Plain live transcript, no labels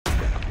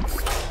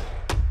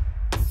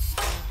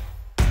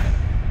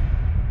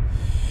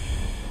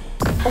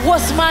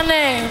What's my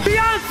name?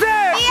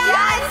 Beyonce!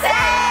 Beyonce!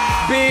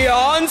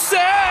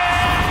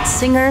 Beyonce!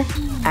 Singer,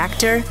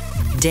 actor,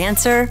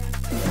 dancer,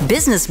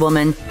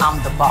 businesswoman,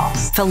 I'm the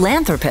boss.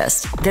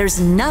 philanthropist. There's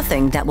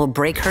nothing that will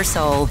break her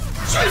soul.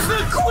 She's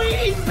the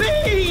queen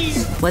bee!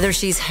 Whether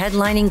she's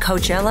headlining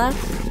Coachella,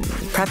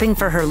 prepping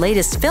for her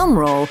latest film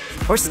role,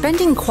 or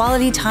spending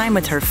quality time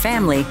with her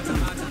family,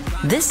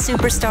 this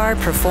superstar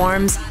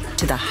performs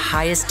to the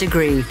highest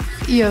degree.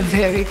 You're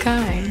very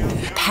kind.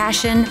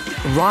 Passion,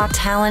 raw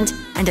talent,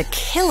 and a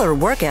killer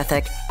work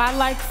ethic I'd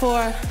like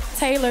for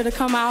Taylor to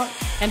come out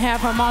and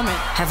have her moment.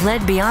 have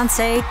led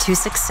Beyoncé to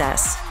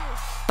success.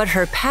 But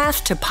her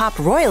path to pop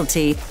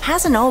royalty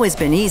hasn't always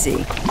been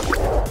easy.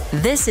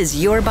 This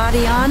is Your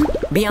Body On,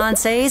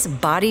 Beyoncé's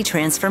body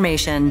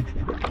transformation.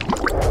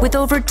 With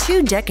over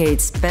 2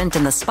 decades spent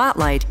in the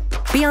spotlight,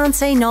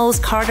 Beyoncé Knowles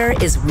Carter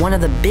is one of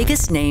the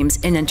biggest names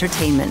in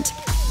entertainment.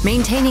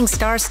 Maintaining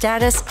star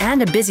status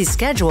and a busy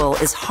schedule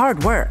is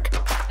hard work.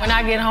 When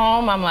I get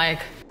home, I'm like,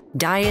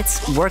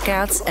 Diets,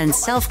 workouts, and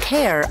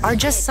self-care are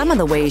just some of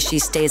the ways she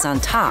stays on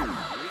top.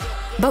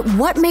 But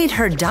what made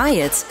her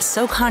diets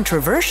so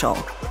controversial?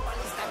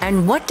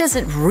 And what does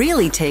it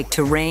really take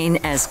to reign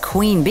as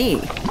Queen Bee?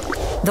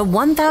 The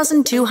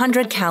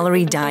 1,200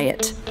 calorie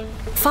diet.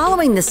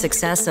 Following the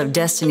success of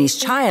Destiny's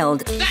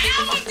Child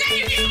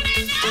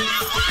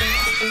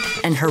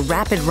and her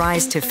rapid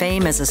rise to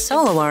fame as a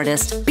solo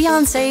artist,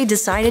 Beyoncé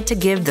decided to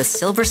give the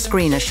silver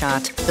screen a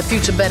shot. the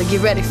future better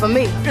get ready for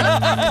me.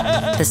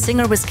 The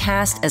singer was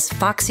cast as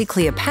Foxy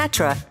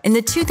Cleopatra in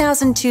the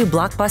 2002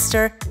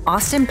 blockbuster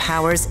Austin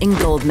Powers in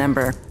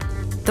Goldmember.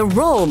 The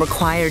role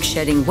required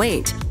shedding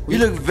weight, You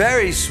look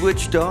very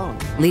switched on.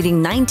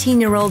 leading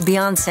 19-year-old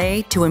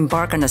Beyoncé to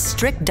embark on a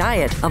strict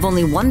diet of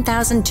only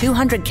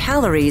 1,200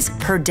 calories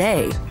per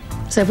day.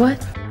 Say what?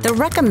 The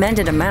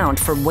recommended amount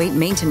for weight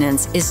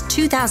maintenance is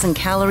 2,000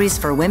 calories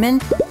for women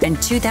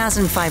and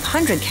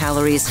 2,500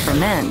 calories for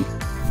men.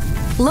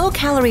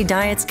 Low-calorie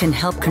diets can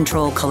help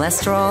control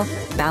cholesterol,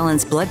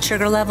 balance blood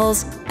sugar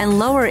levels, and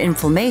lower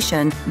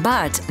inflammation,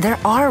 but there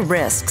are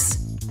risks.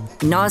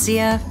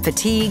 Nausea,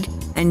 fatigue,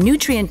 and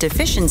nutrient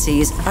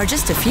deficiencies are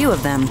just a few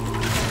of them.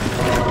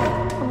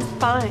 I'm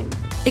fine.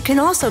 It can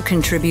also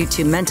contribute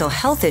to mental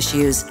health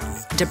issues,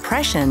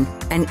 depression,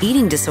 and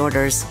eating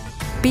disorders.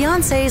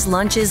 Beyoncé's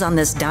lunches on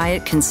this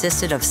diet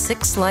consisted of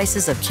 6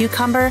 slices of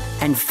cucumber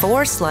and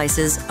 4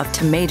 slices of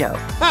tomato.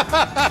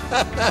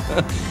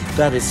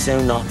 That is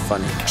so not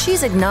funny.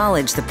 She's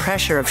acknowledged the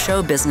pressure of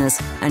show business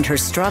and her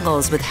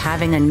struggles with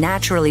having a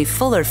naturally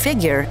fuller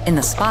figure in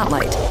the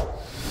spotlight.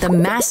 The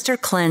Master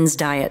Cleanse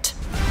Diet.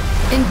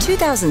 In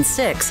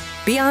 2006,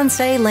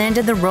 Beyoncé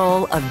landed the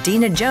role of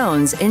Dina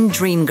Jones in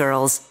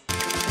Dreamgirls,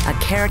 a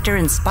character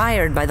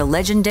inspired by the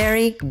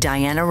legendary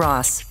Diana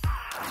Ross.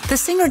 The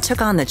singer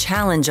took on the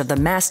challenge of the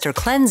Master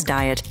Cleanse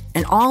Diet,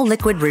 an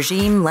all-liquid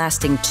regime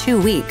lasting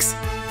 2 weeks.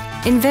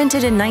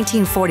 Invented in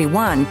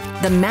 1941,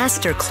 the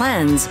Master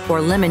Cleanse,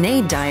 or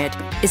Lemonade Diet,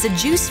 is a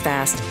juice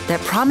fast that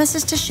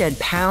promises to shed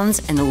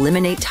pounds and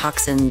eliminate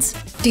toxins.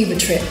 Diva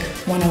Trick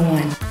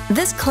 101.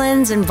 This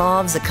cleanse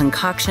involves a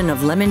concoction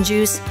of lemon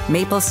juice,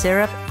 maple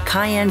syrup,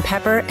 cayenne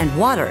pepper, and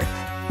water,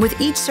 with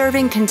each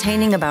serving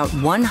containing about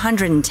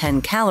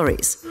 110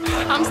 calories.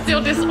 I'm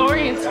still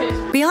disoriented.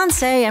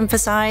 Beyoncé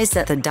emphasized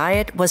that the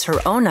diet was her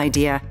own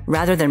idea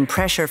rather than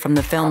pressure from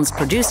the film's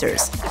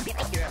producers.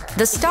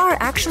 The star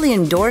actually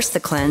endorsed the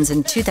cleanse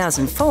in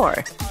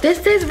 2004,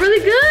 This tastes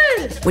really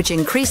good. which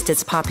increased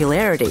its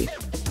popularity.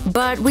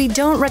 But we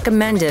don't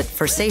recommend it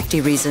for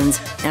safety reasons,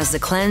 as the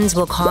cleanse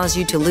will cause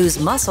you to lose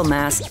muscle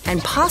mass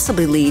and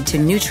possibly lead to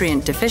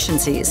nutrient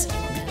deficiencies.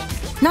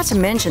 Not to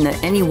mention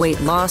that any weight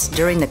lost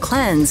during the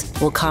cleanse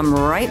will come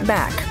right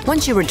back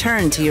once you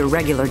return to your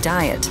regular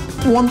diet.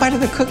 One bite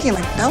of the cookie and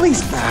my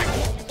belly's back.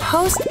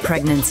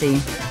 Post-pregnancy.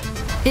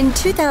 In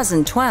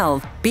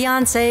 2012,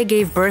 Beyoncé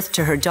gave birth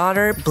to her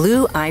daughter,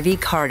 Blue Ivy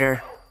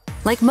Carter.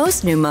 Like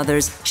most new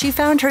mothers, she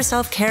found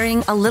herself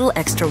carrying a little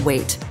extra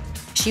weight.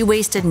 She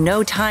wasted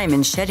no time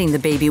in shedding the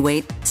baby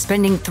weight,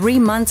 spending 3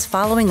 months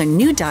following a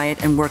new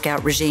diet and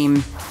workout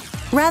regime.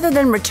 Rather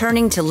than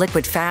returning to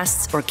liquid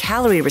fasts or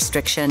calorie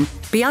restriction,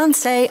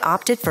 Beyoncé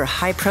opted for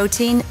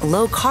high-protein,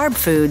 low-carb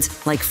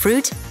foods like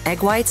fruit,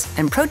 egg whites,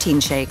 and protein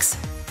shakes.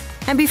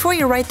 And before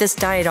you write this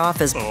diet off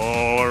as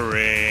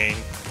Boring.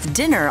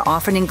 dinner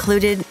often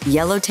included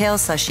yellowtail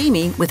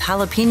sashimi with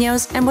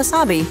jalapenos and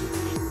wasabi.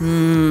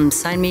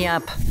 Sign me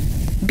up.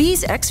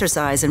 Bee's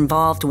exercise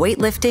involved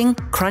weightlifting,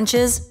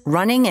 crunches,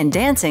 running, and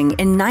dancing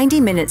in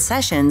 90-minute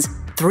sessions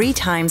 3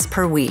 times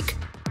per week.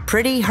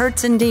 Pretty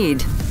hurts indeed.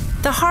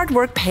 The hard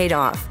work paid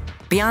off.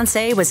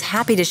 Beyoncé was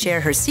happy to share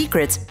her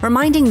secrets,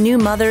 reminding new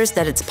mothers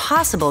that it's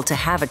possible to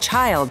have a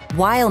child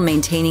while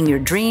maintaining your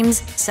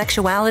dreams,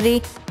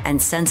 sexuality,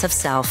 and sense of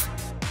self.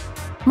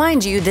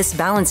 Mind you, this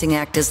balancing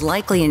act is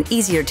likely an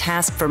easier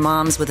task for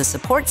moms with a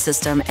support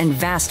system and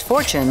vast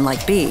fortune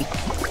like Bee.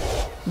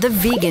 The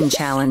Vegan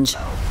Challenge.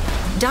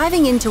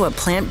 Diving into a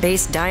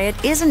plant-based diet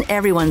isn't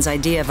everyone's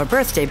idea of a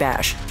birthday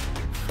bash.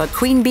 But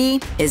Queen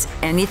Bee is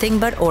anything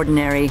but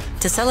ordinary.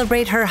 To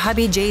celebrate her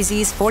hubby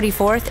Jay-Z's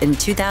 44th in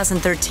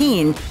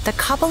 2013, the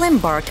couple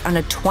embarked on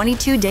a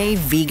 22-day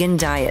vegan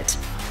diet.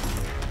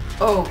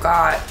 Oh,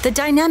 God. The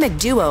dynamic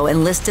duo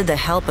enlisted the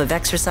help of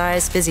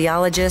exercise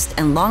physiologist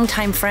and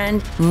longtime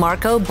friend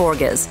Marco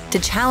Borges to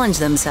challenge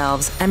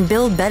themselves and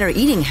build better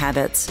eating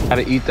habits. How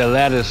to eat the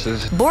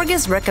lettuces.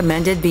 Borges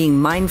recommended being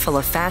mindful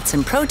of fats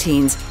and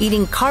proteins,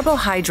 eating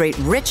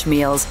carbohydrate-rich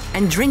meals,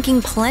 and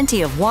drinking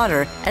plenty of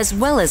water, as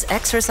well as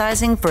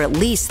exercising for at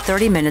least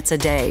 30 minutes a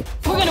day.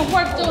 We're gonna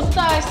work those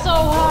thighs so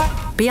hard.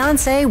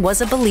 Beyoncé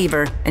was a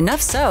believer,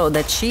 enough so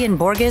that she and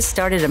Borges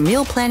started a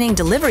meal planning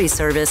delivery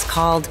service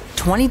called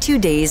 22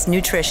 Days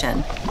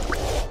Nutrition.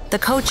 The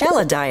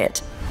Coachella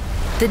Diet.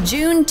 The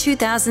June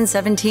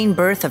 2017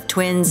 birth of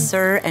twins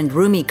Sir and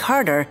Rumi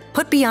Carter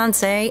put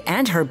Beyoncé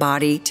and her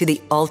body to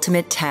the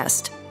ultimate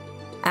test.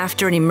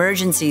 After an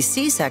emergency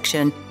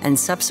C-section and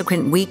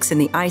subsequent weeks in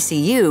the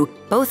ICU,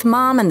 both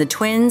mom and the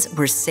twins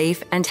were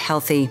safe and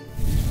healthy.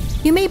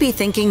 You may be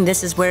thinking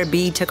this is where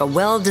Bee took a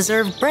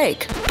well-deserved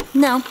break.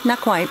 No,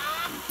 not quite.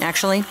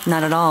 Actually,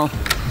 not at all.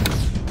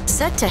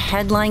 Set to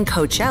headline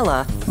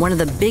Coachella, one of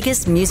the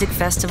biggest music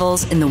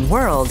festivals in the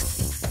world,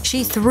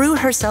 she threw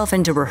herself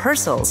into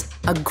rehearsals,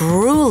 a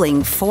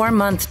grueling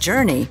 4-month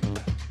journey.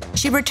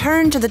 She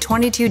returned to the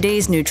 22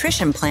 Days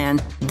Nutrition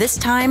Plan, this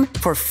time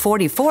for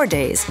 44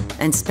 days,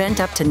 and spent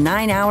up to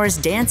 9 hours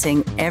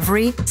dancing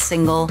every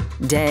single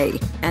day.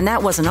 And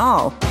that wasn't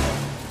all.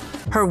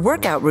 Her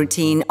workout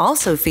routine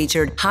also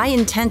featured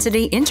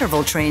high-intensity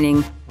interval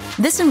training.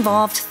 This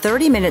involved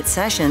 30-minute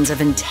sessions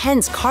of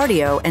intense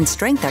cardio and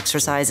strength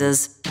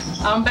exercises.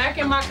 I'm back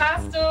in my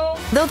costume.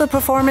 Though the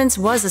performance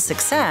was a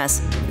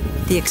success,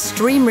 the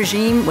extreme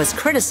regime was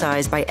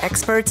criticized by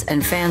experts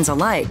and fans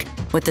alike,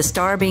 with the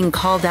star being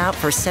called out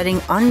for setting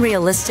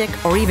unrealistic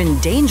or even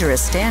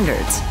dangerous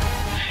standards.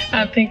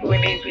 I think we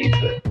need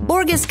pizza.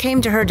 Borges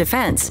came to her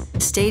defense,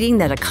 stating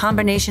that a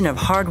combination of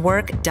hard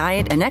work,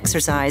 diet, and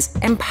exercise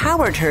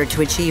empowered her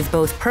to achieve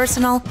both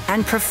personal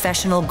and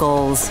professional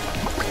goals.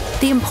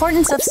 The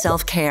importance of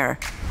self-care.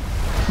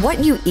 What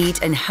you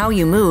eat and how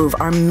you move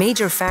are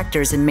major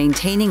factors in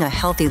maintaining a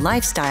healthy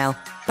lifestyle,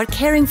 but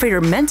caring for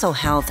your mental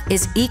health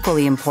is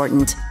equally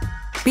important.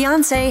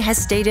 Beyoncé has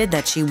stated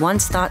that she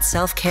once thought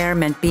self-care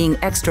meant being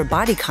extra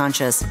body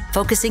conscious,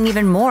 focusing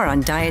even more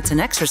on diets and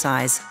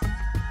exercise.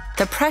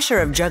 The pressure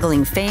of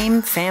juggling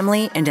fame,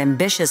 family, and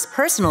ambitious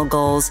personal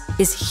goals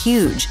is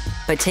huge,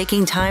 but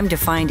taking time to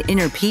find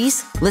inner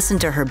peace, listen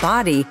to her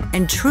body,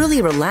 and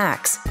truly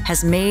relax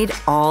has made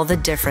all the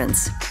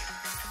difference.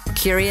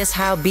 Curious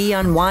how Bee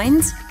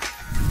unwinds?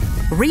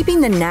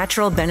 Reaping the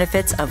natural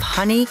benefits of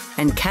honey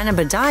and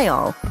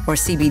cannabidiol, or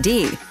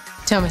CBD.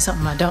 Tell me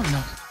something I don't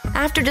know.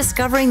 After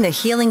discovering the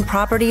healing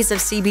properties of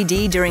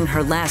CBD during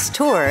her last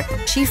tour,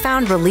 she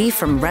found relief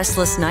from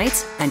restless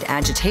nights and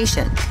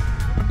agitation.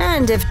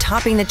 And if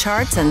topping the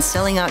charts and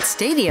selling out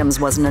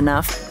stadiums wasn't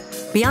enough,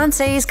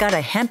 Beyoncé's got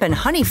a hemp and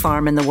honey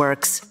farm in the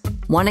works.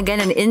 Want to get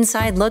an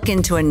inside look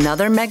into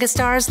another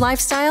megastar's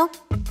lifestyle?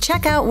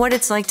 Check out what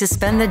it's like to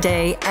spend the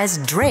day as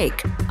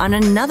Drake on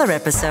another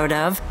episode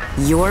of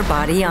Your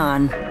Body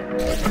On.